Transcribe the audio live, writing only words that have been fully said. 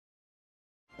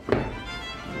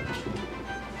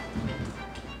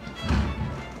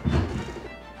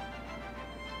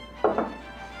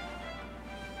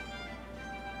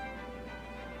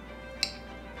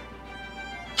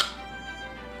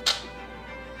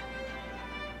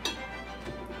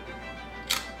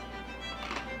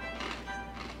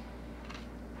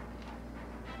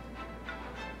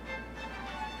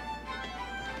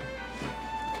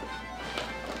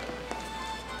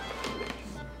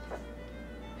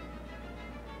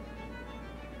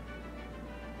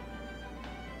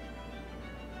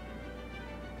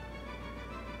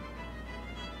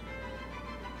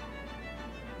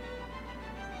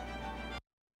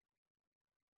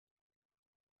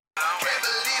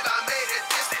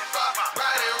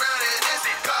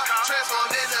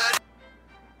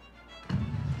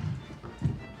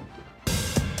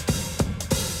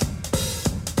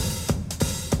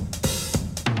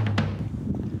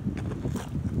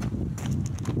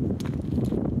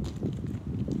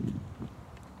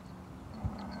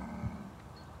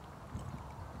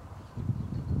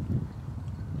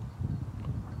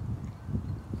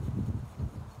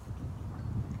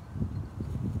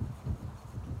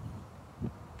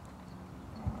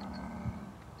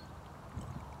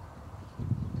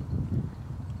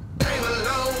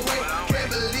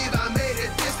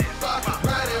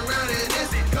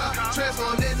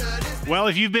Well,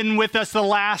 if you've been with us the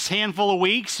last handful of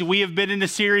weeks, we have been in a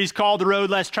series called The Road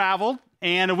Less Traveled,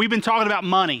 and we've been talking about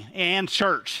money and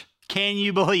church. Can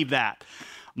you believe that?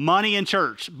 Money and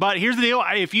church. But here's the deal.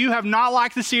 If you have not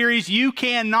liked the series, you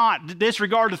cannot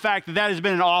disregard the fact that that has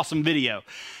been an awesome video.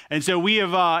 And so we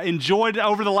have enjoyed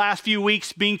over the last few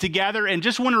weeks being together, and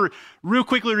just want to real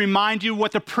quickly remind you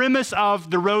what the premise of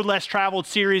the Road Less Traveled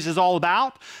series is all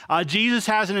about. Jesus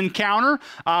has an encounter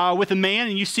with a man,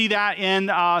 and you see that in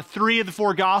 3 of the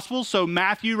 4 Gospels. So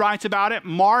Matthew writes about it,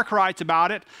 Mark writes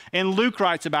about it, and Luke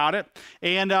writes about it.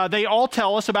 And they all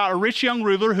tell us about a rich young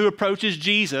ruler who approaches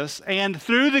Jesus. And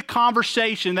through the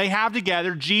conversation they have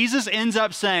together, Jesus ends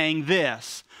up saying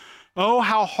this: "Oh,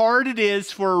 how hard it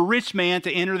is for a rich man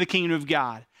to enter the kingdom of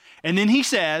God." And then he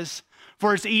says,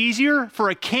 "For it's easier for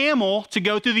a camel to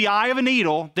go through the eye of a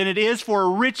needle than it is for a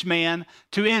rich man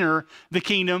to enter the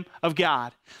kingdom of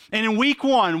God." And in week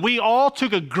 1, we all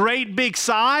took a great big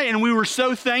sigh, and we were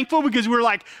so thankful because we were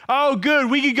like, oh, good,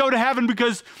 we could go to heaven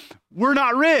because we're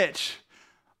not rich.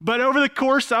 But over the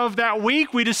course of that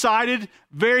week, we decided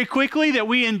very quickly that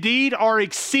we indeed are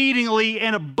exceedingly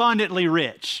and abundantly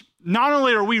rich. Not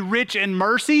only are we rich in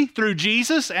mercy through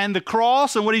Jesus and the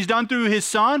cross and what he's done through his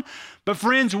son, but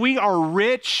friends, we are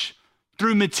rich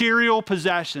through material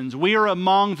possessions. We are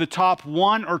among the top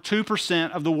 1 or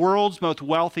 2% of the world's most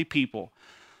wealthy people.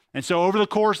 And so over the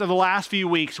course of the last few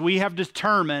weeks, we have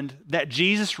determined that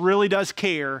Jesus really does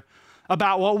care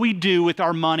about what we do with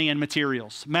our money and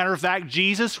materials. Matter of fact,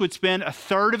 Jesus would spend a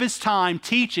third of his time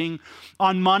teaching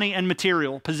on money and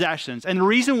material possessions. And the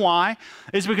reason why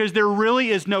is because there really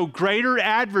is no greater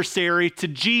adversary to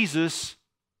Jesus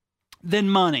than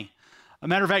money. As a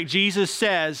matter of fact, Jesus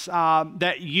says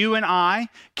that you and I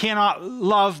cannot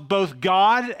love both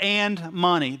God and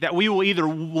money, that we will either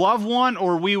love one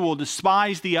or we will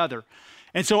despise the other.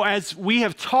 And so as we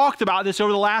have talked about this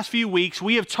over the last few weeks,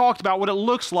 we have talked about what it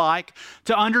looks like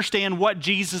to understand what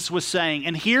Jesus was saying.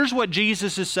 And here's what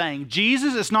Jesus is saying.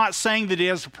 Jesus is not saying that he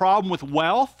has a problem with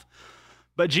wealth,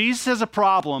 but Jesus has a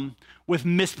problem with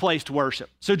misplaced worship.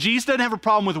 So Jesus doesn't have a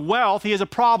problem with wealth. He has a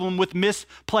problem with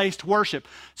misplaced worship.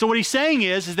 So what he's saying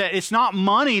is that it's not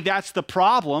money that's the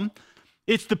problem.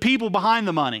 It's the people behind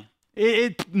the money.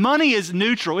 Money is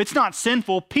neutral. It's not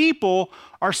sinful. People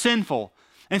are sinful.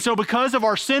 And so because of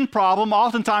our sin problem,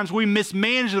 oftentimes we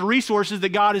mismanage the resources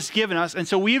that God has given us. And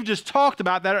so we've just talked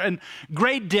about that in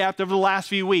great depth over the last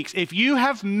few weeks. If you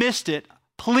have missed it,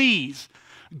 please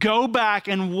go back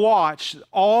and watch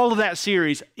all of that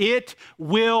series. It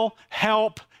will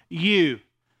help you.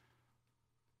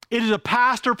 It is a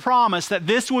pastor promise that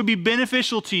this would be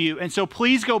beneficial to you. And so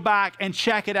please go back and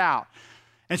check it out.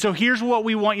 And so here's what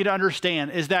we want you to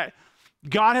understand is that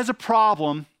God has a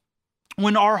problem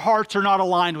when our hearts are not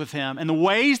aligned with him. And the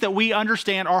ways that we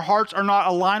understand our hearts are not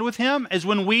aligned with him is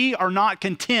when we are not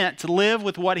content to live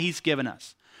with what he's given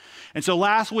us. And so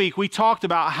last week we talked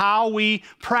about how we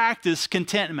practice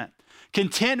contentment.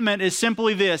 Contentment is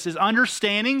simply this, is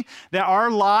understanding that our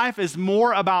life is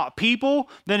more about people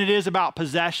than it is about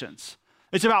possessions.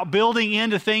 It's about building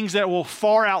into things that will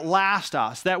far outlast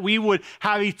us, that we would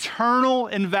have eternal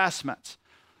investments.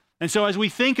 And so as we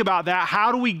think about that,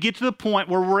 how do we get to the point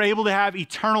where we're able to have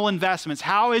eternal investments?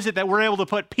 How is it that we're able to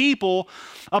put people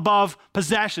above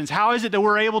possessions? How is it that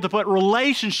we're able to put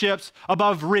relationships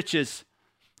above riches?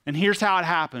 And here's how it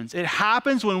happens. It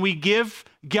happens when we give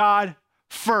God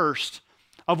first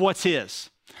of what's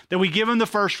his, that we give him the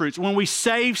first fruits. When we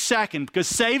save second, because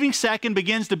saving second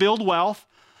begins to build wealth.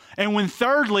 And when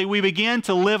thirdly, we begin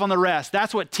to live on the rest.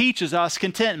 That's what teaches us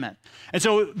contentment. And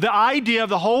so the idea of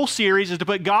the whole series is to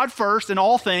put God first in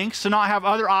all things, to not have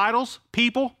other idols,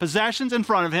 people, possessions in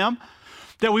front of him,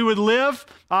 that we would live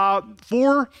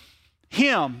for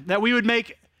him, that we would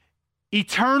make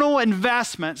eternal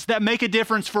investments that make a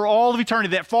difference for all of eternity,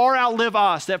 that far outlive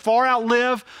us, that far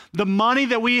outlive the money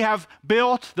that we have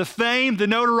built, the fame, the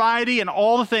notoriety, and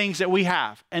all the things that we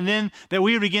have. And then that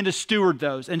we would begin to steward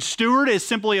those. And steward is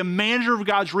simply a manager of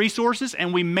God's resources,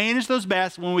 and we manage those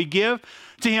best when we give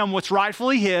to him what's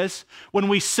rightfully his, when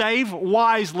we save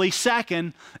wisely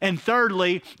second, and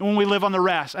thirdly, when we live on the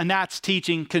rest. And that's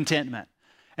teaching contentment.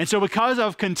 And so because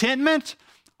of contentment,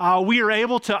 we are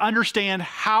able to understand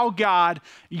how God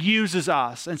uses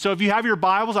us. And so if you have your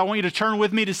Bibles, I want you to turn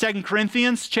with me to 2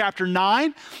 Corinthians chapter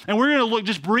 9. And we're going to look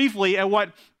just briefly at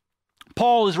what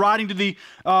Paul is writing to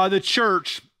the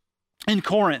church in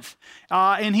Corinth.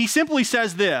 And he simply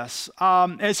says this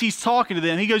as he's talking to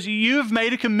them. He goes, you have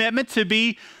made a commitment to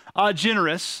be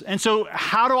generous. And so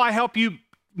how do I help you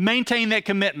maintain that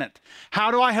commitment?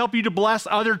 How do I help you to bless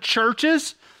other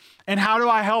churches? And how do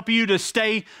I help you to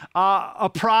stay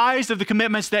apprised of the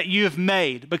commitments that you have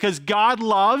made? Because God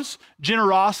loves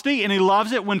generosity, and he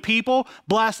loves it when people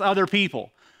bless other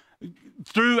people.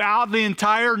 Throughout the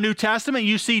entire New Testament,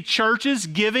 you see churches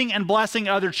giving and blessing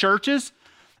other churches.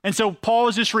 And so Paul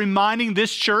is just reminding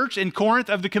this church in Corinth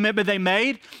of the commitment they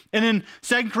made. And then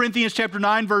 2 Corinthians chapter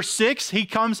 9, verse 6, he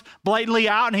comes blatantly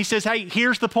out and he says, hey,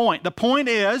 here's the point. The point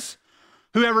is,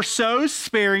 whoever sows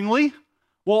sparingly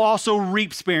will also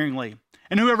reap sparingly.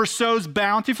 And whoever sows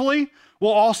bountifully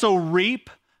will also reap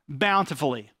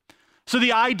bountifully. So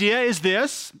the idea is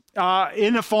this,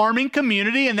 in a farming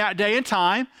community in that day and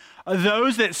time,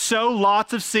 those that sow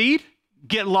lots of seed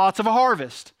get lots of a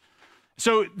harvest.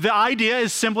 So the idea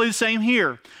is simply the same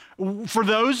here. For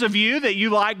those of you that you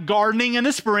like gardening in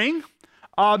the spring,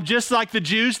 just like the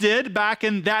Jews did back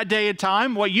in that day and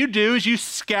time, what you do is you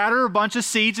scatter a bunch of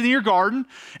seeds in your garden,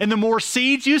 and the more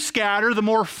seeds you scatter, the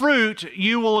more fruit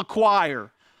you will acquire.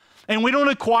 And we don't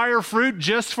acquire fruit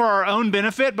just for our own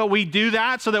benefit, but we do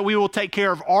that so that we will take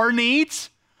care of our needs,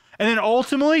 and then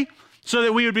ultimately so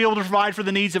that we would be able to provide for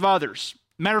the needs of others.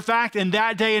 Matter of fact, in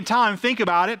that day and time, think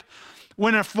about it,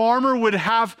 when a farmer would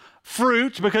have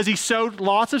fruit because he sowed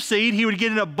lots of seed, he would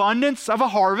get an abundance of a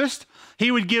harvest. He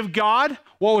would give God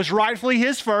what was rightfully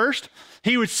his first.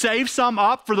 He would save some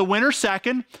up for the winter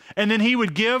second, and then he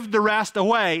would give the rest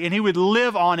away, and he would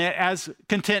live on it as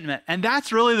contentment. And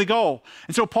that's really the goal.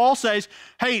 And so Paul says,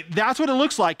 hey, that's what it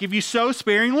looks like. If you sow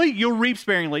sparingly, you'll reap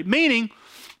sparingly. Meaning,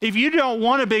 if you don't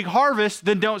want a big harvest,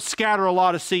 then don't scatter a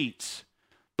lot of seeds.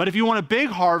 But if you want a big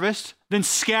harvest, then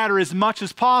scatter as much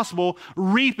as possible,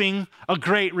 reaping a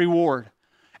great reward.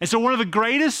 And so one of the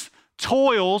greatest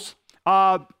toils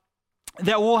that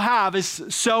we'll have is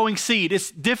sowing seed. It's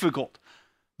difficult.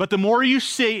 But the more you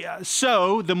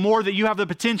sow, the more that you have the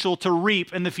potential to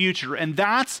reap in the future. And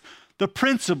that's the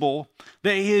principle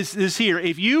that is here.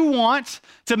 If you want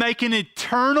to make an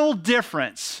eternal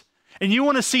difference, and you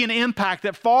want to see an impact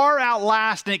that far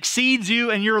outlasts and exceeds you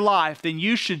in your life, then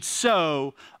you should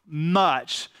sow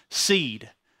much seed.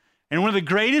 And one of the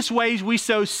greatest ways we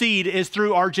sow seed is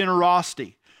through our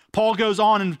generosity. Paul goes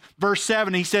on in verse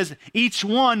 7, he says, each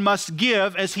one must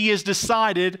give as he has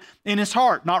decided in his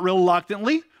heart, not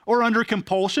reluctantly or under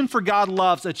compulsion, for God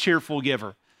loves a cheerful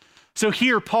giver. So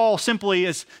here Paul simply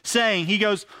is saying, he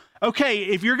goes, okay,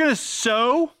 if you're going to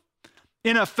sow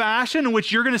in a fashion in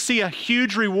which you're going to see a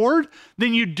huge reward,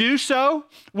 then you do so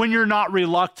when you're not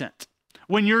reluctant,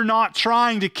 when you're not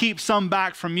trying to keep some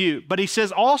back from you. But he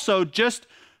says also, just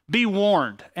be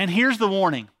warned. And here's the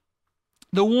warning.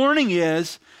 The warning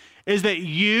is that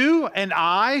you and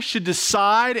I should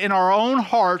decide in our own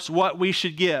hearts what we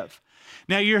should give.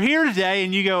 Now you're here today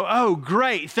and you go, oh,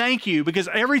 great, thank you. Because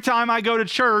every time I go to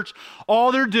church,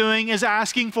 all they're doing is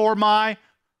asking for my,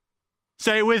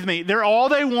 say it with me, all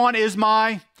they want is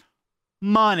my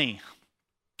money.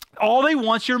 All they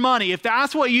want is your money. If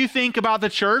that's what you think about the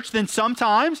church, then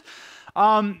sometimes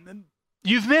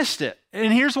you've missed it.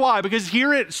 And here's why. Because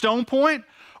here at Stone Point,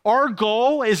 our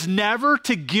goal is never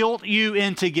to guilt you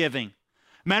into giving.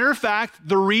 Matter of fact,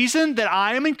 the reason that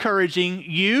I am encouraging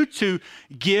you to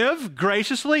give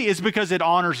graciously is because it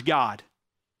honors God.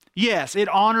 Yes, it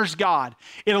honors God.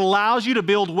 It allows you to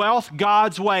build wealth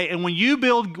God's way. And when you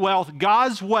build wealth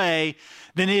God's way,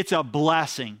 then it's a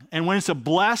blessing. And when it's a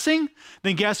blessing,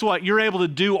 then guess what? You're able to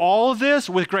do all of this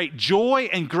with great joy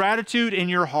and gratitude in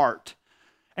your heart.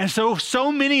 And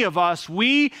so many of us,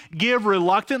 we give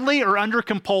reluctantly or under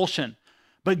compulsion.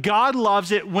 But God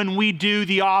loves it when we do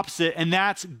the opposite, and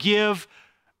that's give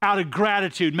out of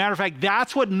gratitude. Matter of fact,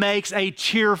 that's what makes a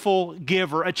cheerful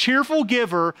giver. A cheerful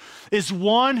giver is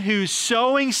one who's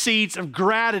sowing seeds of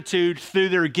gratitude through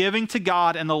their giving to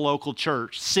God and the local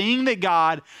church, seeing that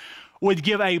God would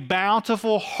give a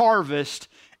bountiful harvest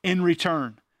in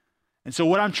return. And so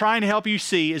what I'm trying to help you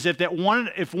see is if one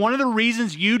of the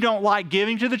reasons you don't like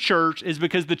giving to the church is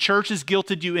because the church has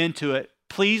guilted you into it,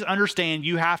 please understand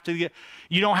you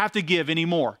don't have to give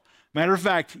anymore. Matter of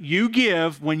fact, you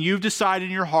give when you've decided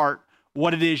in your heart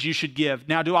what it is you should give.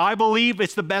 Now, do I believe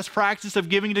it's the best practice of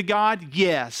giving to God?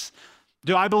 Yes.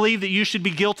 Do I believe that you should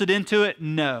be guilted into it?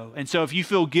 No. And so if you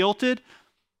feel guilted,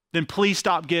 then please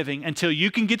stop giving until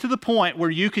you can get to the point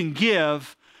where you can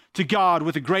give to God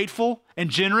with a grateful and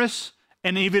generous,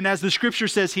 and even as the scripture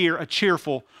says here, a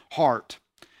cheerful heart.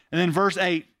 And then verse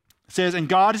 8 says, and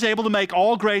God is able to make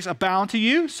all grace abound to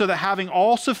you, so that having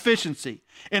all sufficiency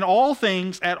in all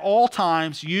things at all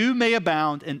times, you may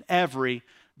abound in every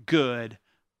good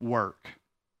work.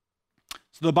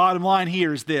 So the bottom line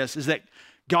here is this, is that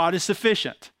God is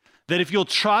sufficient. That if you'll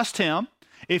trust him,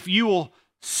 if you will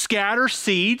scatter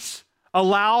seeds,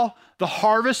 allow the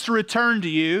harvest to return to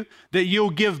you, that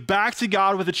you'll give back to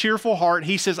God with a cheerful heart,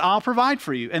 he says, I'll provide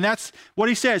for you. And that's what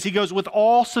he says. He goes, with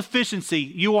all sufficiency,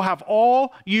 you will have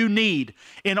all you need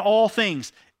in all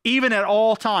things, even at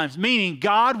all times, meaning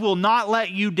God will not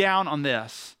let you down on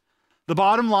this. The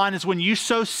bottom line is when you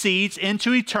sow seeds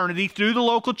into eternity through the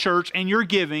local church and you're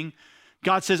giving,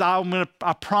 God says,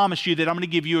 I promise you that I'm going to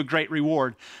give you a great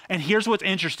reward. And here's what's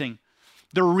interesting.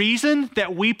 The reason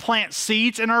that we plant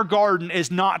seeds in our garden is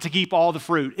not to keep all the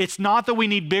fruit. It's not that we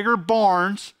need bigger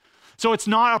barns. So it's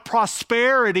not a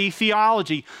prosperity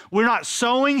theology. We're not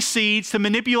sowing seeds to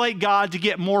manipulate God to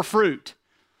get more fruit.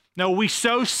 No, we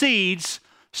sow seeds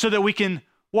so that we can,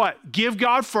 what? Give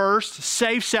God first,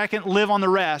 save second, live on the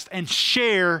rest, and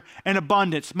share in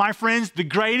abundance. My friends, the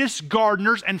greatest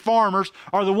gardeners and farmers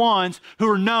are the ones who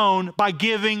are known by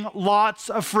giving lots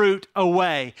of fruit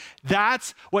away.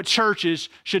 That's what churches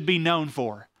should be known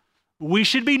for. We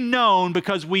should be known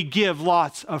because we give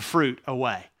lots of fruit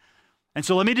away. And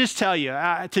so let me just tell you,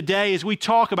 today as we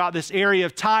talk about this area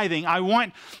of tithing, I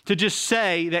want to just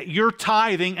say that your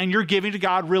tithing and your giving to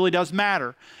God really does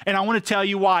matter. And I want to tell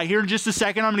you why. Here in just a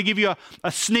second, I'm going to give you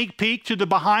a sneak peek to the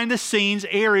behind the scenes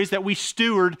areas that we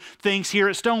steward things here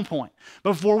at Stone Point.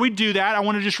 Before we do that, I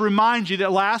want to just remind you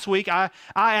that last week I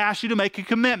asked you to make a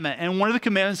commitment. And one of the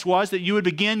commitments was that you would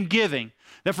begin giving.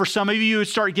 That for some of you would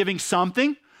start giving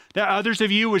something, that others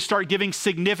of you would start giving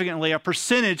significantly, a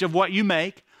percentage of what you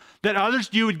make. That others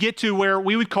you would get to where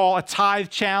we would call a tithe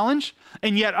challenge,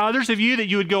 and yet others of you that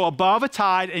you would go above a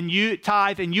tithe and you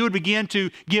would begin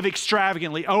to give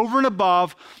extravagantly over and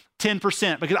above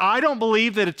 10%. Because I don't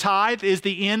believe that a tithe is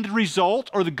the end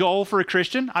result or the goal for a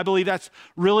Christian. I believe that's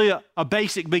really a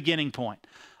basic beginning point.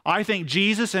 I think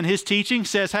Jesus and his teaching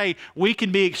says, hey, we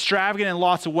can be extravagant in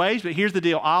lots of ways, but here's the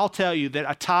deal. I'll tell you that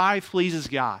a tithe pleases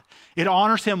God. It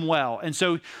honors him well. And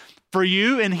so for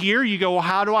you in here, you go, well,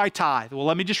 how do I tithe? Well,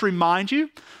 let me just remind you.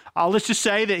 Let's just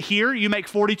say that here you make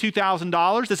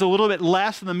 $42,000. That's a little bit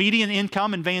less than the median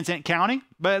income in Van Zandt County.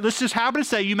 But let's just happen to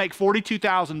say you make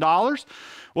 $42,000.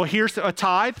 Well, here's a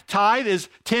tithe. Tithe is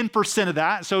 10% of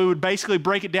that. So it would basically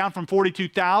break it down from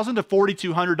 $42,000 to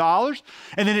 $4,200.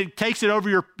 And then it takes it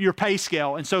over your pay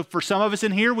scale. And so for some of us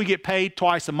in here, we get paid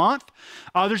twice a month.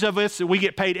 Others of us, we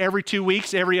get paid every 2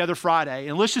 weeks, every other Friday.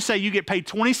 And let's just say you get paid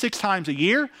 26 times a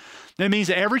year. That means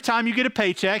that every time you get a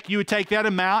paycheck, you would take that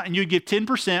amount and you would give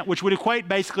 10%, which would equate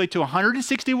basically to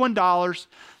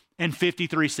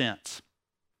 $161.53.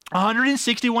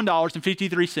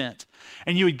 $161.53.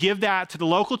 And you would give that to the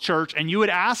local church and you would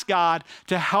ask God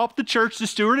to help the church to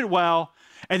steward it well.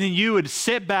 And then you would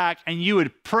sit back and you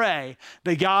would pray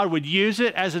that God would use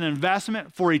it as an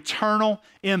investment for eternal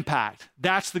impact.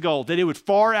 That's the goal, that it would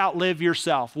far outlive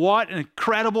yourself. What an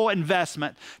incredible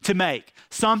investment to make.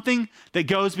 Something that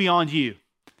goes beyond you.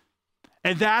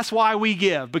 And that's why we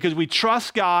give, because we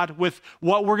trust God with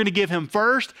what we're going to give him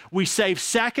first. We save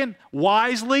second,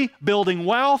 wisely, building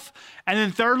wealth. And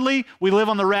then thirdly, we live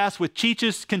on the rest with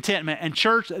teaches contentment. And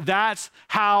church, that's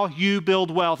how you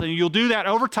build wealth. And you'll do that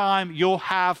over time. You'll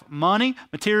have money,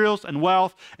 materials, and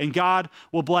wealth, and God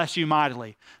will bless you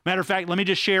mightily. Matter of fact, let me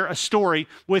just share a story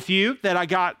with you that I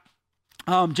got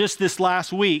just this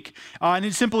last week. And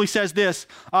it simply says this.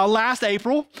 Last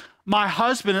April, my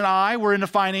husband and I were in a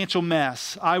financial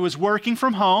mess. I was working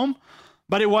from home,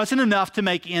 but it wasn't enough to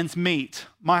make ends meet.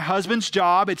 My husband's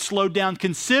job had slowed down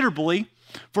considerably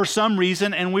for some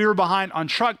reason, and we were behind on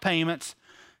truck payments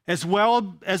as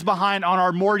well as behind on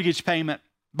our mortgage payment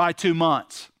by 2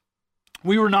 months.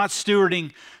 We were not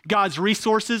stewarding God's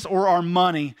resources or our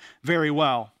money very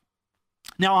well.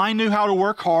 Now, I knew how to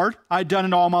work hard. I'd done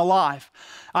it all my life.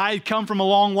 I had come from a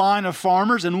long line of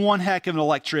farmers and one heck of an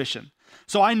electrician.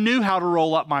 So I knew how to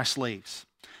roll up my sleeves.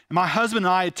 And my husband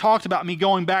and I had talked about me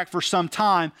going back for some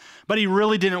time, but he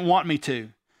really didn't want me to.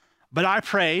 But I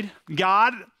prayed,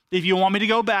 God, if you want me to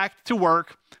go back to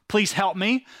work, please help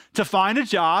me to find a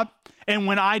job. And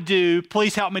when I do,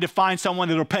 please help me to find someone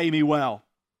that'll pay me well.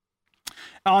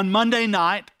 On Monday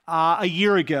night, a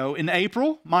year ago in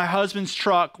April, my husband's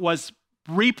truck was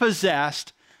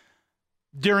repossessed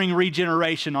during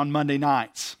regeneration on Monday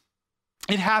nights.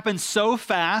 It happened so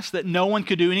fast that no one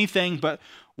could do anything but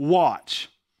watch.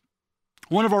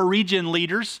 One of our regen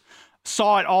leaders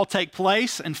saw it all take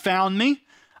place and found me.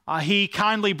 He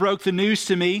kindly broke the news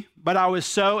to me, but I was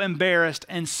so embarrassed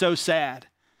and so sad.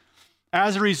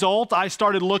 As a result, I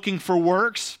started looking for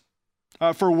work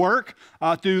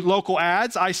through local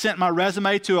ads. I sent my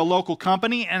resume to a local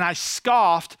company and I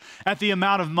scoffed at the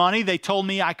amount of money they told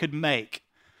me I could make.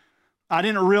 I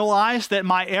didn't realize that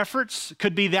my efforts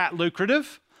could be that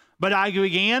lucrative, but I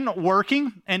began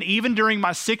working, and even during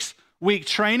my 6 week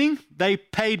training, they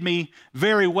paid me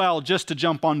very well just to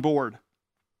jump on board.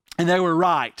 And they were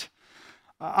right.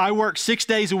 I work 6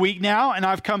 days a week now, and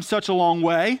I've come such a long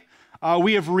way.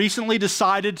 We have recently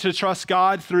decided to trust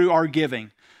God through our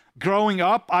giving. Growing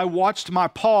up, I watched my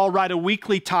Paul write a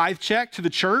weekly tithe check to the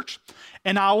church,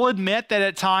 and I will admit that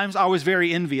at times I was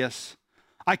very envious.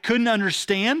 I couldn't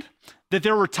understand that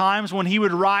there were times when he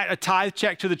would write a tithe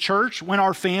check to the church when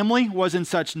our family was in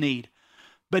such need.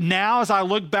 But now, as I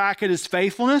look back at his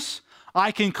faithfulness,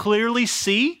 I can clearly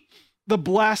see the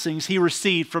blessings he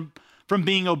received from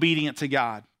being obedient to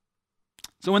God.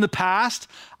 So in the past,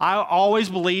 I always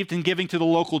believed in giving to the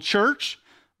local church,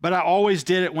 but I always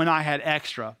did it when I had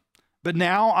extra. But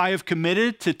now I have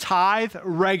committed to tithe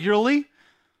regularly.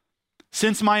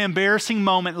 Since my embarrassing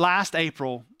moment last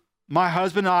April, my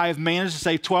husband and I have managed to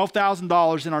save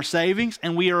 $12,000 in our savings,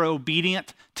 and we are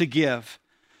obedient to give.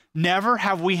 Never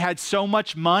have we had so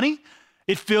much money.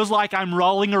 It feels like I'm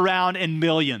rolling around in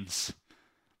millions.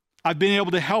 I've been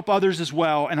able to help others as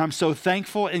well, and I'm so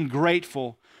thankful and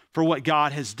grateful for what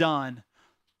God has done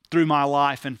through my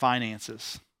life and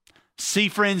finances. See,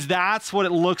 friends, that's what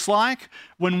it looks like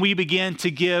when we begin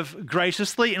to give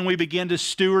graciously and we begin to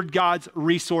steward God's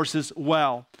resources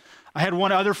well. I had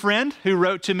one other friend who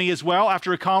wrote to me as well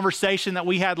after a conversation that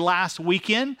we had last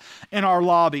weekend in our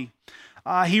lobby.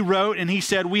 He wrote and he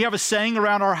said, "We have a saying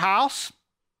around our house.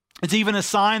 It's even a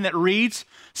sign that reads,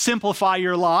 'Simplify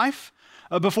your life.'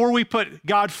 Before we put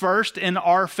God first in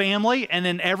our family and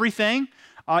in everything,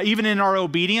 even in our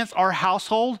obedience, our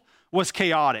household was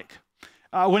chaotic.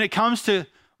 When it comes to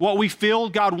what we feel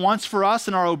God wants for us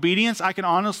in our obedience, I can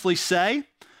honestly say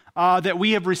that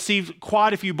we have received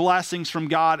quite a few blessings from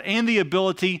God and the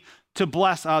ability to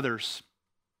bless others.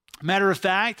 Matter of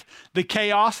fact, the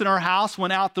chaos in our house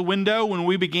went out the window when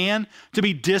we began to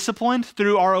be disciplined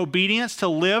through our obedience to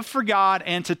live for God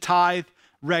and to tithe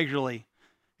regularly.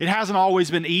 It hasn't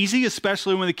always been easy,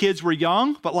 especially when the kids were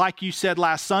young, but like you said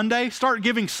last Sunday, start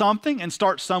giving something and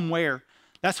start somewhere.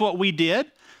 That's what we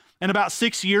did. And about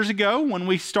 6 years ago, when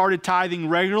we started tithing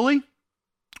regularly,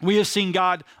 we have seen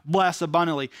God bless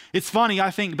abundantly. It's funny, I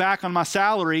think back on my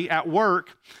salary at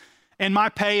work, and my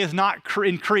pay has not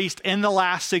increased in the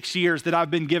last 6 years that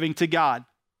I've been giving to God.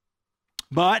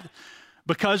 But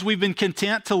because we've been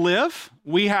content to live,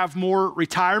 we have more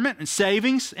retirement and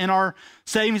savings in our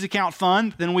savings account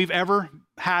fund than we've ever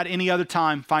had any other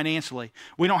time financially.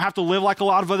 We don't have to live like a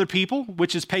lot of other people,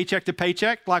 which is paycheck to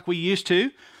paycheck like we used to.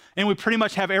 And we pretty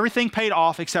much have everything paid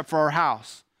off except for our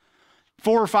house.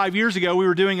 4 or 5 years ago, we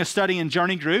were doing a study in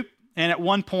Journey Group. And at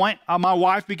one point, my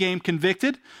wife became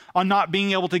convicted on not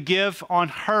being able to give on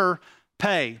her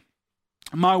pay.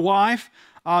 My wife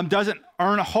doesn't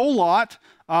earn a whole lot,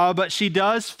 but she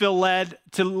does feel led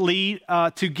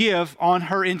to give on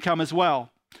her income as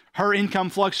well. Her income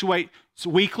fluctuates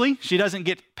weekly. She doesn't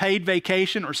get paid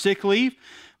vacation or sick leave,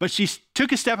 but she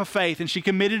took a step of faith and she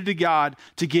committed to God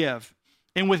to give.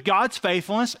 And with God's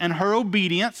faithfulness and her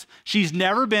obedience, she's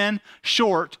never been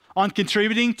short on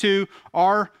contributing to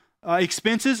our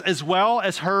expenses as well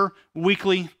as her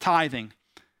weekly tithing.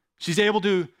 She's able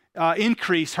to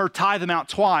increase her tithe amount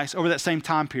twice over that same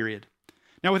time period.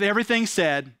 Now, with everything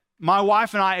said, my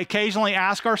wife and I occasionally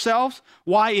ask ourselves,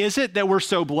 why is it that we're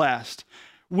so blessed?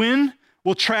 When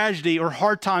will tragedy or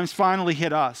hard times finally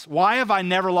hit us? Why have I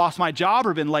never lost my job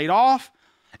or been laid off?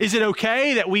 Is it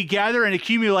okay that we gather and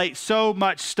accumulate so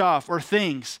much stuff or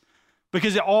things?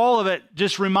 Because all of it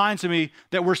just reminds me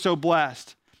that we're so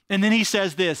blessed. And then he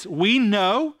says this, we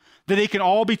know that it can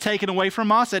all be taken away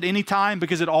from us at any time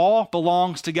because it all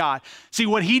belongs to God. See,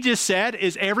 what he just said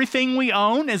is everything we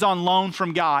own is on loan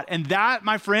from God. And that,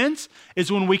 my friends,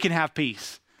 is when we can have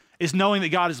peace, is knowing that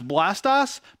God has blessed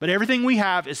us, but everything we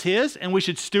have is his and we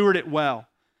should steward it well.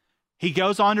 He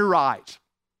goes on to write.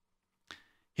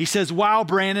 He says, wow,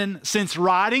 Brandon, since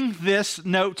writing this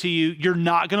note to you, you're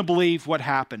not going to believe what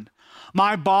happened.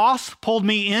 My boss pulled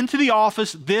me into the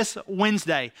office this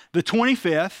Wednesday, the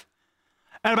 25th.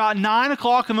 At about 9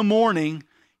 o'clock in the morning,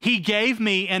 he gave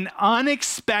me an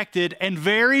unexpected and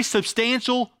very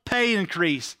substantial pay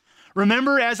increase.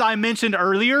 Remember, as I mentioned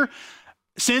earlier,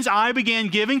 since I began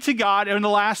giving to God in the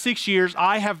last 6 years,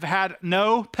 I have had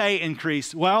no pay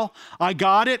increase. Well, I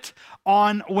got it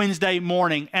on Wednesday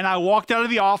morning, and I walked out of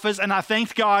the office, and I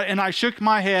thanked God, and I shook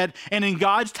my head, and in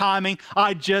God's timing,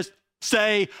 I just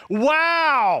say,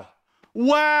 wow,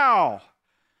 wow.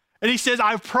 And he says,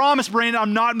 I promise, Brandon,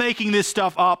 I'm not making this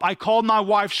stuff up. I called my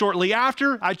wife shortly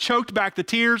after. I choked back the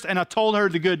tears, and I told her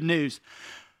the good news.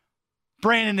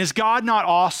 Brandon, is God not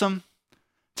awesome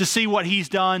to see what he's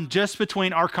done just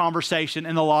between our conversation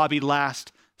in the lobby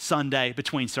last Sunday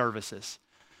between services?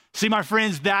 See, my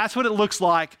friends, that's what it looks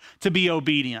like to be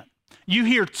obedient. You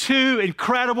hear two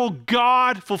incredible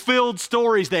God-fulfilled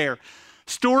stories there.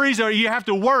 Stories are you have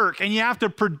to work and you have to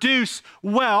produce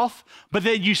wealth, but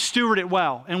then you steward it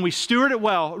well. And we steward it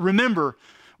well. Remember,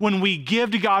 when we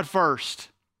give to God first,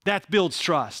 that builds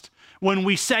trust. When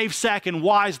we save second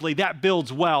wisely, that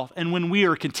builds wealth. And when we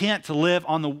are content to live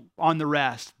on the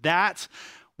rest, that's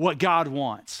what God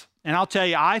wants. And I'll tell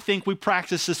you, I think we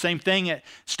practice the same thing at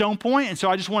Stone Point. And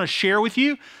so I just want to share with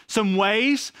you some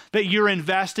ways that you're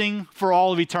investing for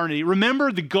all of eternity.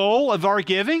 Remember, the goal of our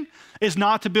giving is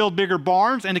not to build bigger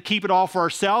barns and to keep it all for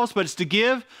ourselves, but it's to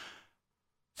give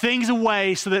things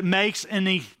away so that it makes an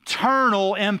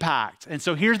eternal impact. And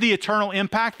so here's the eternal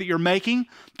impact that you're making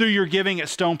through your giving at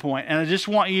Stone Point. And I just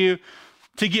want you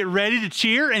to get ready to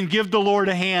cheer and give the Lord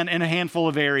a hand in a handful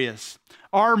of areas.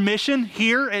 Our mission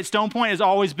here at Stone Point has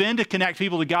always been to connect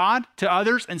people to God, to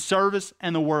others, and service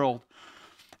and the world.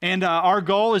 And our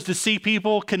goal is to see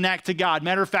people connect to God.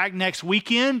 Matter of fact, next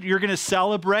weekend, you're going to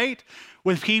celebrate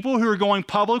with people who are going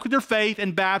public with their faith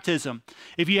and baptism.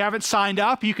 If you haven't signed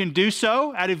up, you can do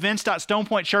so at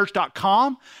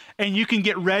events.stonepointchurch.com, and you can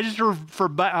get registered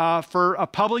for a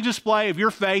public display of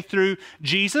your faith through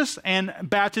Jesus and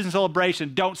baptism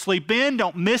celebration. Don't sleep in.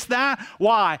 Don't miss that.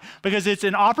 Why? Because it's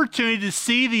an opportunity to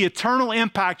see the eternal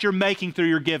impact you're making through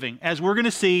your giving. As we're going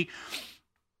to see,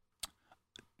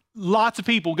 lots of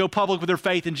people go public with their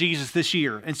faith in Jesus this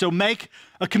year. And so make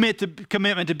a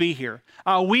commitment to be here.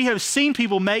 We have seen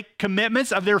people make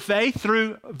commitments of their faith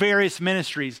through various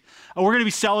ministries. We're going to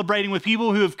be celebrating with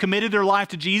people who have committed their life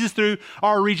to Jesus through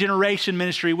our regeneration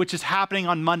ministry, which is happening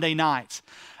on Monday nights.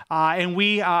 And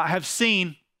we have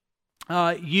seen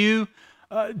you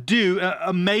do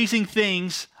amazing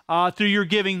things through your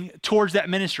giving towards that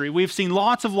ministry. We've seen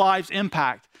lots of lives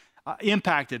impacted.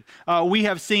 We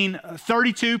have seen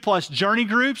 32 plus journey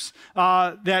groups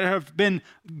that have been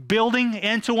building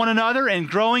into one another and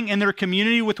growing in their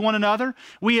community with one another.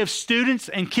 We have students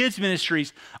and kids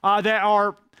ministries that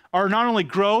are not only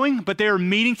growing, but they are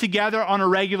meeting together on a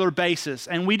regular basis.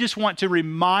 And we just want to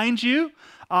remind you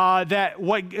that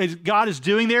what God is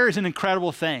doing there is an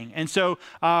incredible thing. And so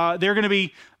they're going to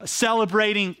be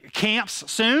celebrating camps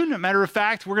soon. As a matter of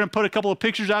fact, we're going to put a couple of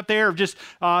pictures out there of just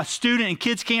student and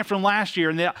kids camp from last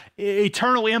year and the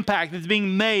eternal impact that's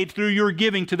being made through your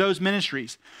giving to those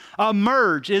ministries.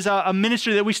 Merge is a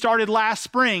ministry that we started last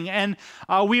spring, and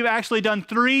we've actually done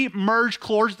 3 Merge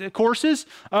courses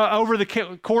over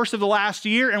the course of the last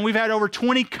year, and we've had over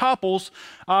 20 couples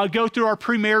go through our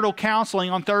premarital counseling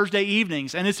on Thursday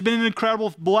evenings. And it's been an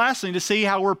incredible blessing to see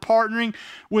how we're partnering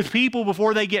with people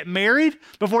before they get married,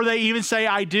 before they even say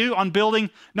I do, on building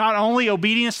not only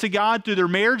obedience to God through their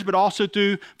marriage, but also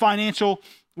through financial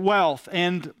wealth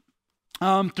and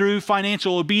through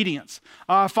financial obedience.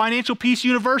 Financial Peace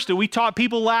University, we taught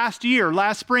people last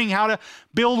spring, how to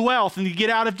build wealth and to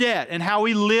get out of debt and how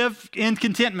we live in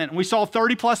contentment. We saw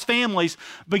 30 plus families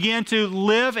begin to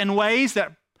live in ways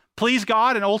that please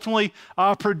God and ultimately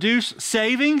produce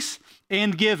savings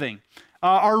and giving.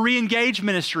 Our Re-Engage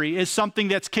ministry is something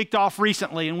that's kicked off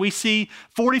recently, and we see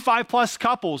 45 plus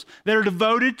couples that are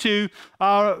devoted to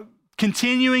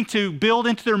continuing to build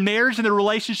into their marriage and their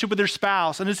relationship with their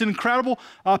spouse. And it's an incredible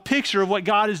picture of what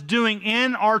God is doing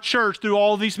in our church through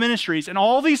all of these ministries. And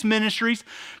all these ministries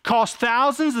cost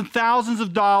thousands and thousands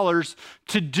of dollars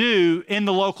to do in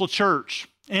the local church.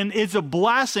 And it's a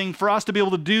blessing for us to be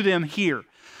able to do them here.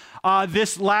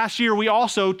 This last year, we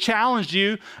also challenged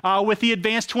you with the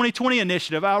Advance 2020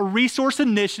 initiative, a resource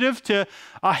initiative to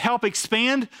help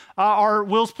expand our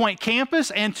Wills Point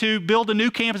campus and to build a new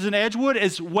campus in Edgewood,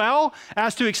 as well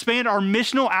as to expand our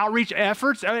missional outreach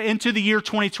efforts into the year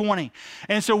 2020.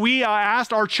 And so we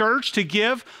asked our church to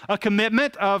give a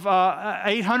commitment of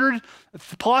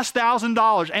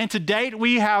 $800,000+. And to date,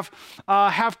 we have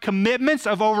commitments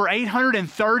of over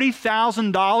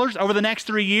 $830,000 over the next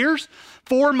 3 years.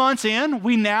 4 months in,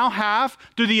 we now have,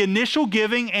 through the initial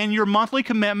giving and your monthly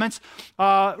commitments,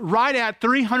 right at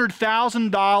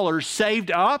 $300,000 saved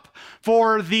up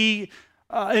for the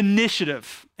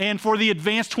initiative and for the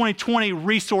Advanced 2020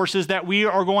 resources that we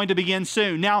are going to begin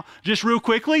soon. Now, just real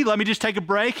quickly, let me just take a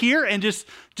break here and just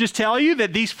tell you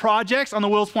that these projects on the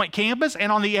Wills Point campus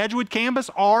and on the Edgewood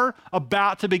campus are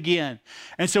about to begin.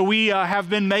 And so we have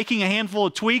been making a handful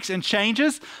of tweaks and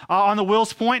changes on the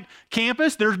Wills Point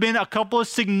campus. There's been a couple of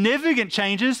significant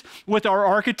changes with our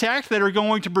architects that are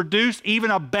going to produce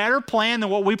even a better plan than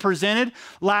what we presented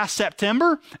last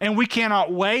September. And we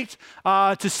cannot wait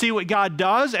to see what God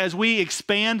does as we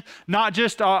expand expand not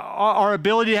just our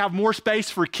ability to have more space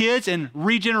for kids and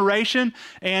regeneration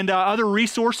and other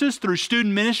resources through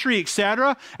student ministry,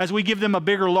 etc., as we give them a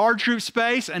bigger large group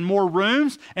space and more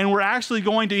rooms. And we're actually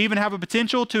going to even have a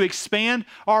potential to expand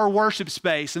our worship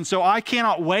space. And so I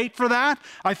cannot wait for that.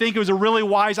 I think it was a really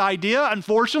wise idea.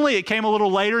 Unfortunately, it came a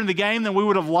little later in the game than we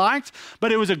would have liked,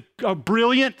 but it was a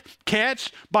brilliant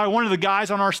catch by one of the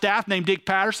guys on our staff named Dick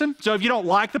Patterson. So if you don't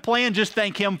like the plan, just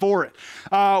thank him for it.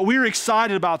 We're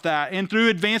excited about that. And through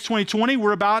Advance 2020,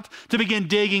 we're about to begin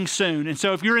digging soon. And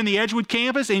so if you're in the Edgewood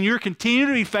campus and you're continuing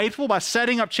to be faithful by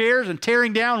setting up chairs and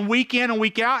tearing down week in and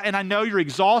week out, and I know you're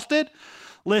exhausted,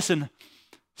 listen,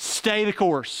 stay the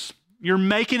course. You're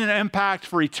making an impact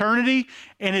for eternity,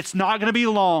 and it's not going to be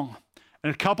long. In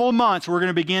a couple of months, we're going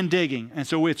to begin digging. And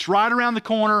so it's right around the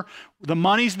corner. The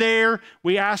money's there.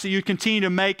 We ask that you continue to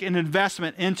make an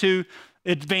investment into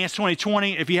Advance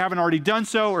 2020 if you haven't already done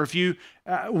so, or if you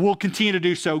will continue to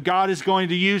do so. God is going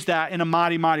to use that in a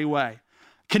mighty, mighty way.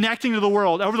 Connecting to the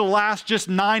world. Over the last just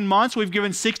 9 months, we've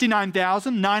given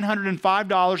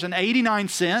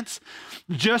 $69,905.89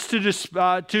 just to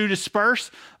disperse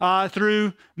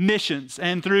through missions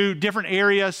and through different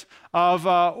areas of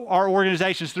our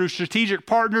organizations, through strategic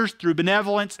partners, through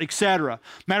benevolence, etc.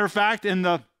 Matter of fact, in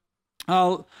the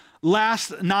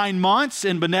last 9 months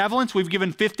in benevolence, we've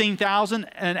given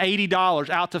 $15,080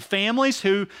 out to families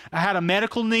who had a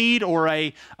medical need or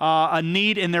a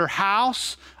need in their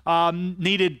house,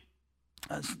 needed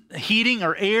heating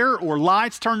or air or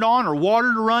lights turned on or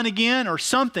water to run again or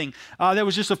something that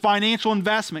was just a financial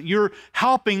investment. You're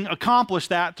helping accomplish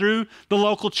that through the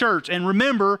local church. And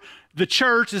remember, the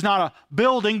church is not a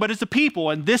building, but it's a people,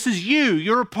 and this is you.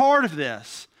 You're a part of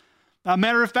this.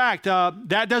 Matter of fact,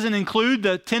 that doesn't include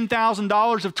the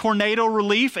 $10,000 of tornado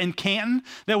relief in Canton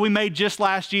that we made just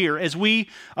last year as we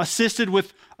assisted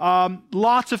with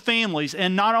lots of families,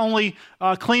 and not only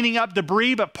cleaning up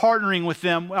debris, but partnering with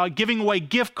them, giving away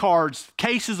gift cards,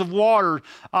 cases of water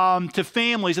to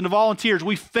families and to volunteers.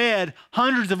 We fed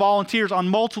hundreds of volunteers on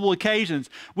multiple occasions.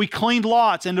 We cleaned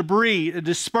lots and debris,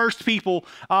 dispersed people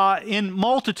in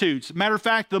multitudes. Matter of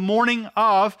fact, the morning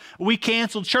of, we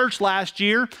canceled church last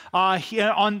year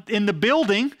in the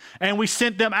building, and we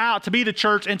sent them out to be the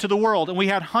church into the world. And we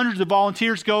had hundreds of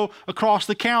volunteers go across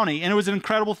the county, and it was an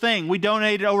incredible thing. We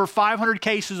donated over 500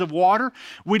 cases of water.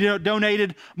 We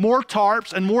donated more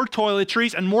tarps and more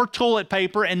toiletries and more toilet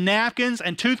paper and napkins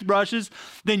and toothbrushes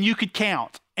than you could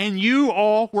count. And you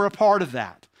all were a part of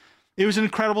that. It was an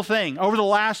incredible thing. Over the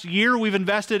last year, we've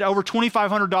invested over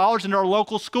 $2,500 into our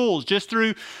local schools just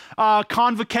through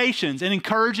convocations and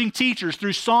encouraging teachers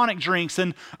through Sonic drinks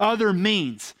and other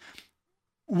means.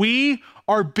 We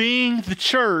are being the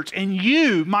church, and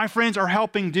you, my friends, are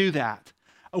helping do that.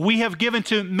 We have given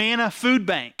to Manna Food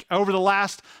Bank over the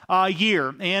last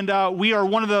year, and we are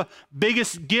one of the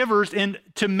biggest givers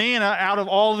to Manna out of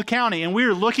all of the county, and we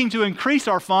are looking to increase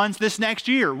our funds this next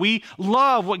year. We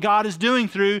love what God is doing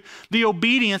through the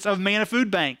obedience of Manna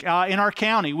Food Bank in our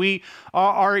county. We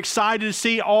are excited to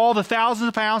see all the thousands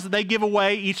of pounds that they give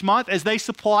away each month as they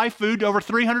supply food to over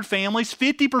 300 families.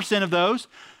 50% of those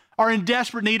are in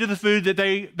desperate need of the food that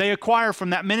they acquire from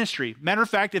that ministry. Matter of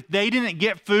fact, if they didn't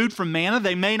get food from Manna,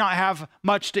 they may not have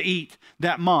much to eat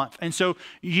that month. And so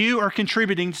you are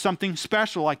contributing to something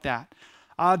special like that.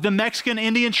 The Mexican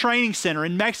Indian Training Center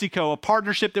in Mexico, a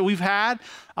partnership that we've had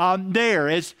there,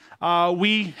 is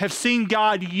we have seen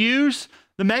God use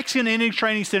the Mexican Indian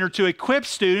Training Center to equip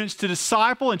students to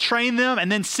disciple and train them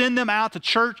and then send them out to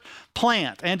church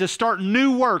plant and to start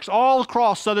new works all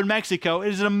across southern Mexico. It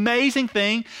is an amazing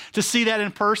thing to see that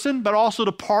in person, but also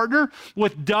to partner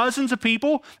with dozens of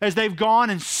people as they've gone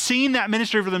and seen that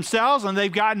ministry for themselves, and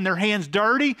they've gotten their hands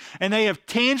dirty, and they have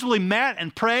tangibly met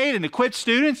and prayed and equipped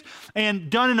students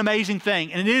and done an amazing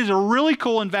thing. And it is a really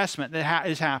cool investment that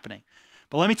is happening.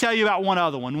 But let me tell you about one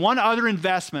other one. One other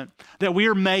investment that we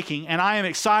are making, and I am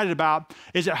excited about,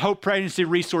 is at Hope Pregnancy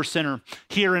Resource Center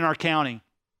here in our county.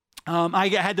 I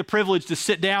had the privilege to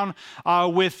sit down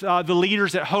with the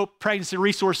leaders at Hope Pregnancy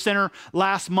Resource Center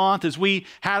last month as we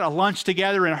had a lunch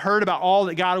together and heard about all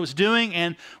that God was doing.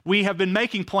 And we have been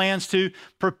making plans to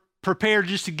prepare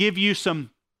just to give you some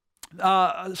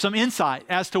insight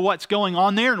as to what's going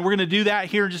on there. And we're going to do that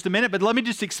here in just a minute. But let me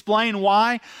just explain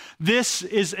why this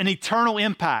is an eternal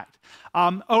impact.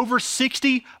 Over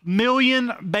 60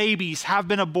 million babies have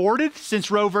been aborted since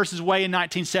Roe versus Wade in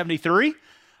 1973.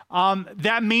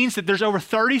 That means that there's over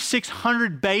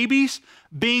 3,600 babies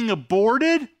being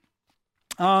aborted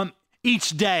each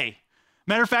day.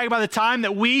 Matter of fact, by the time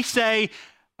that we say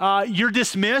you're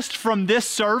dismissed from this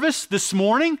service this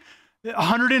morning,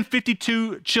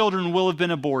 152 children will have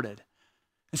been aborted.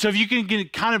 And so if you can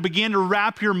kind of begin to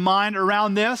wrap your mind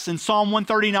around this, in Psalm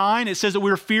 139, it says that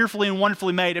we're fearfully and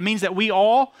wonderfully made. It means that we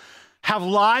all have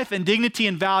life and dignity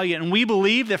and value. And we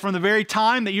believe that from the very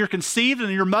time that you're conceived in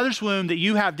your mother's womb, that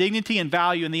you have dignity and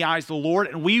value in the eyes of the Lord.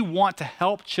 And we want to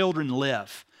help children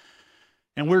live.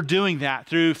 And we're doing that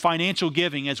through financial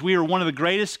giving, as we are one of the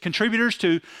greatest contributors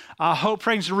to Hope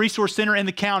Pregnancy Resource Center in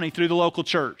the county through the local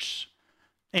church.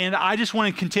 And I just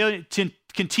want to continue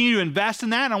to invest in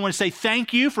that. And I want to say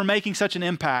thank you for making such an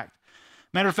impact.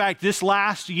 Matter of fact, this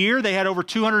last year, they had over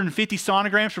 250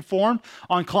 sonograms performed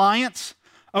on clients.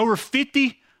 Over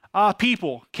 50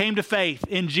 people came to faith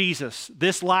in Jesus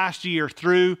this last year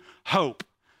through Hope.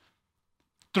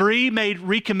 3 made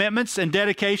recommitments and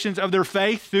dedications of their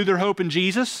faith through their hope in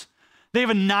Jesus. They have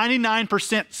a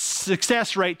 99%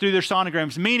 success rate through their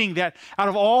sonograms, meaning that out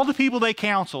of all the people they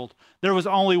counseled, there was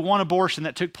only one abortion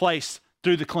that took place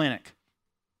through the clinic.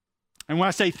 And when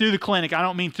I say through the clinic, I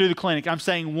don't mean through the clinic. I'm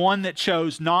saying one that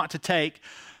chose not to take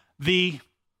the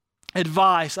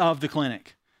advice of the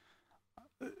clinic.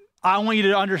 I want you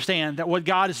to understand that what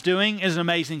God is doing is an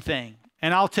amazing thing.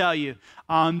 And I'll tell you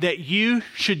that you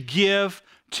should give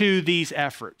to these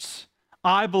efforts.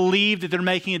 I believe that they're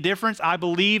making a difference. I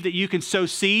believe that you can sow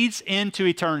seeds into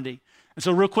eternity. And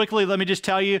so real quickly, let me just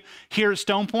tell you, here at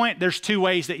Stone Point, there's 2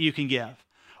 ways that you can give.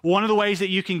 One of the ways that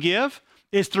you can give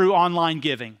is through online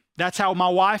giving. That's how my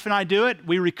wife and I do it.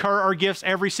 We recur our gifts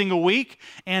every single week.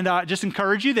 And just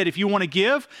encourage you that if you want to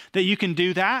give, that you can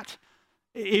do that.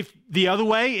 If the other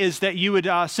way is that you would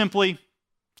simply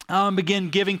begin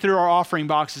giving through our offering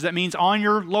boxes. That means on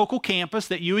your local campus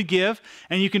that you would give,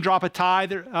 and you can drop a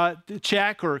tithe,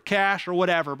 check or cash or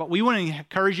whatever. But we want to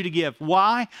encourage you to give.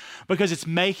 Why? Because it's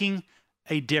making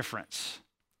a difference.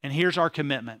 And here's our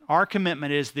commitment. Our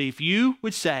commitment is that if you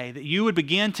would say that you would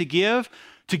begin to give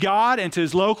to God and to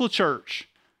his local church,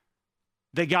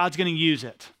 that God's going to use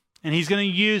it. And he's going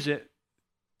to use it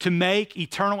to make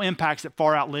eternal impacts that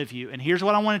far outlive you. And here's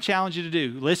what I want to challenge you to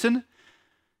do. Listen,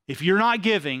 if you're not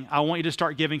giving, I want you to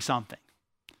start giving something.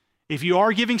 If you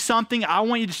are giving something, I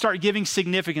want you to start giving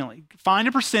significantly. Find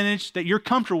a percentage that you're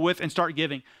comfortable with and start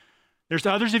giving. There's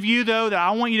others of you, though, that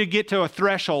I want you to get to a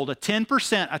threshold, a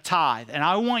 10%, a tithe, and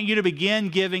I want you to begin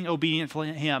giving obediently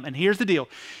to him. And here's the deal.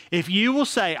 If you will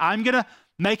say, I'm going to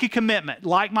make a commitment,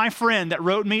 like my friend that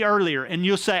wrote me earlier, and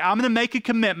you'll say, I'm going to make a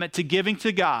commitment to giving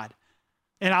to God,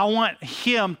 and I want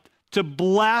him to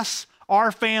bless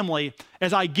our family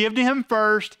as I give to him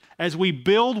first, as we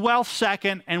build wealth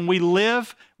second, and we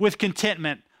live with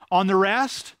contentment on the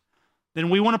rest, then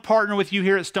we want to partner with you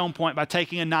here at Stone Point by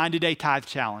taking a 90-day tithe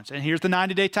challenge. And here's the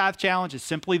 90-day tithe challenge. It's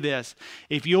simply this.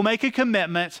 If you'll make a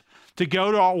commitment to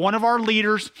go to one of our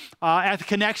leaders at the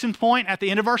connection point at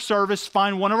the end of our service,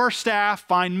 find one of our staff,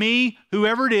 find me,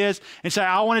 whoever it is, and say,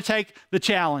 I want to take the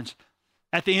challenge.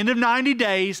 At the end of 90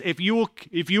 days, if you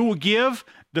will give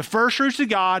the first fruits to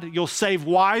God, you'll save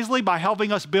wisely by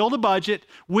helping us build a budget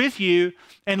with you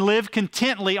and live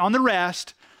contently on the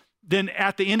rest. Then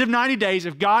at the end of 90 days,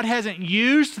 if God hasn't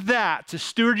used that to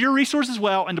steward your resources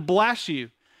well and to bless you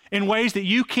in ways that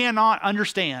you cannot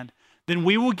understand, then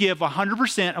we will give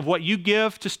 100% of what you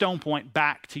give to Stone Point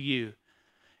back to you.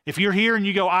 If you're here and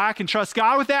you go, I can trust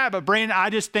God with that, but Brandon, I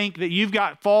just think that you've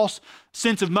got false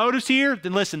sense of motives here,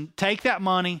 then listen, take that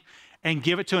money and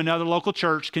give it to another local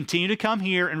church. Continue to come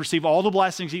here and receive all the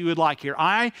blessings that you would like here.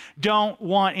 I don't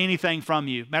want anything from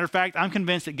you. Matter of fact, I'm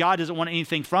convinced that God doesn't want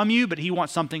anything from you, but he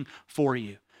wants something for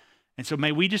you. And so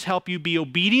may we just help you be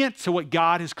obedient to what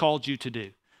God has called you to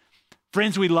do.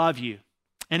 Friends, we love you.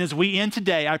 And as we end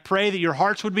today, I pray that your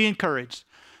hearts would be encouraged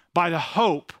by the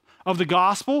hope of the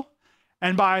gospel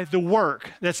and by the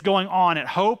work that's going on at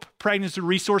Hope Pregnancy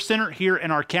Resource Center here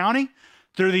in our county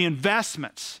through the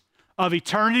investments of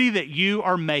eternity that you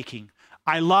are making.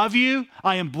 I love you.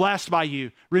 I am blessed by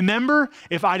you. Remember,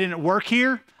 if I didn't work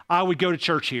here, I would go to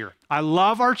church here. I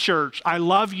love our church. I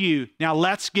love you. Now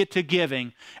let's get to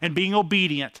giving and being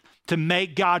obedient to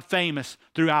make God famous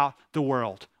throughout the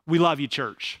world. We love you,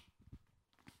 church.